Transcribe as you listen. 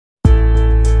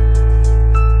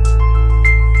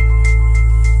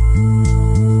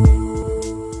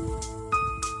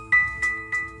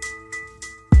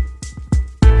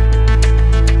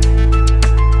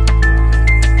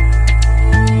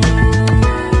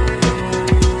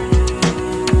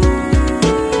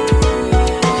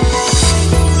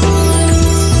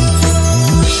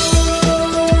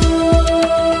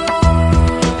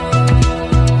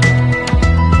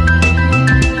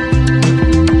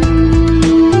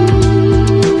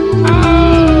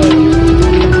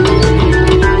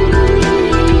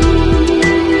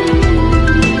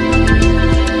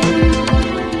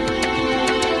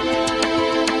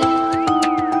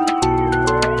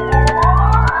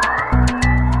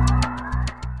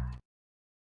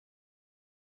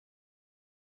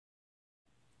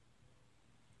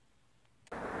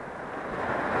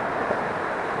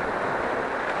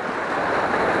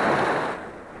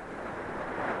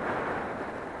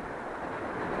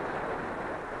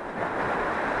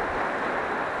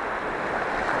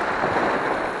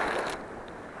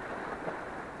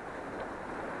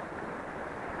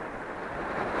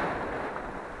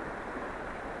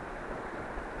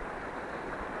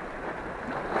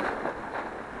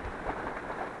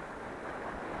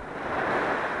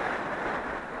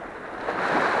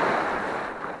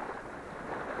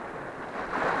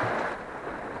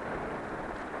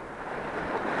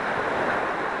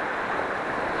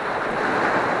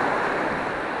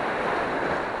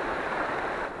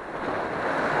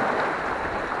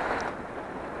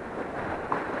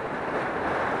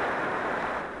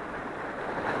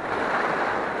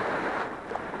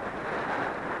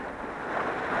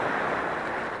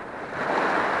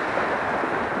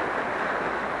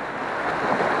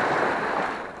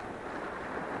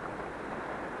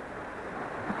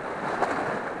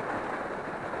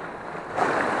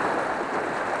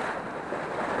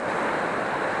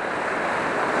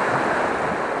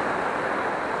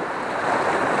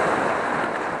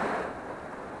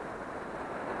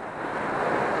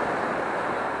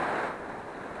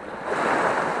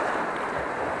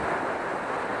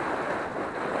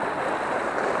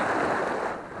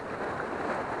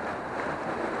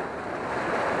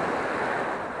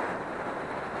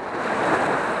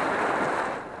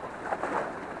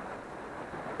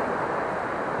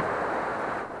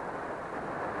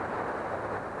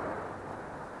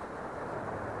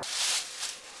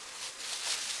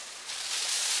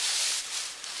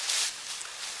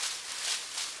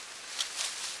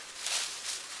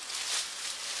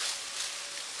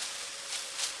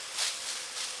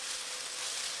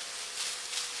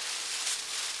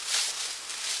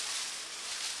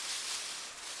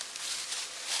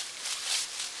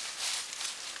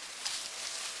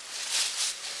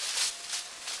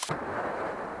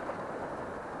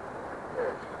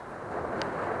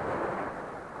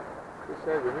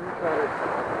günün kârı.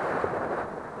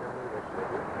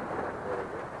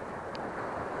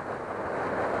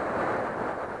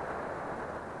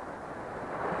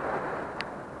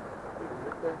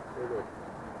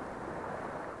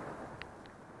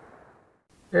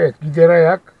 Evet, gider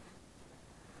ayak.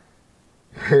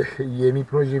 Yeni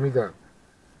projemi de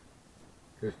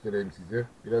göstereyim size.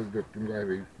 Biraz döktüm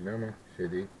galiba üstüne ama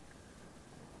şey değil.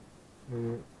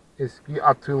 Eski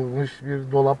atılmış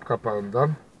bir dolap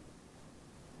kapağından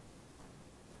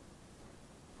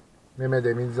Mehmet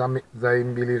Emin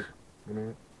Zaim bilir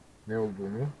bunun ne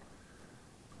olduğunu.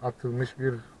 Atılmış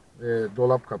bir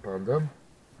dolap kapağından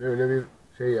böyle bir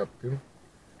şey yaptım.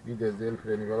 Bir de el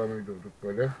freni falan uydurduk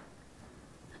böyle.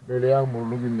 Böyle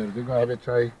yağmurlu günlerde kahve,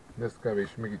 çay, Nescafe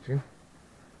içmek için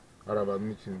arabanın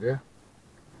içinde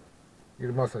bir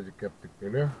masacık yaptık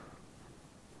böyle.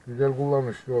 Güzel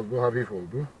kullanışlı oldu, hafif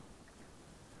oldu.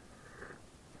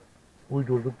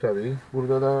 Uydurduk tabii.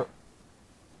 Burada da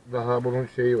daha bunun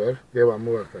şeyi var,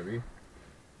 devamı var tabii.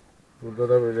 Burada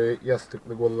da böyle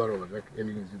yastıklı kollar olacak.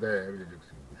 Elinizi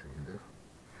dayayabileceksiniz bu şekilde.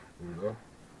 Burada.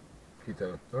 İki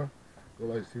tarafta.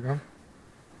 Dolayısıyla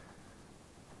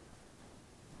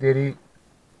deri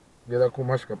ya da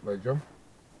kumaş kaplayacağım.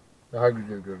 Daha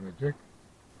güzel görünecek.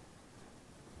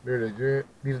 Böylece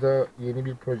bir daha yeni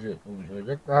bir proje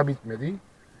oluşacak. Daha bitmedi.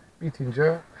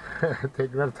 Bitince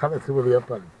tekrar tanıtımını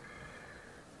yaparım.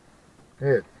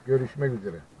 Evet, görüşmek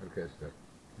üzere arkadaşlar.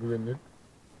 Bugünlük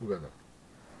bu kadar.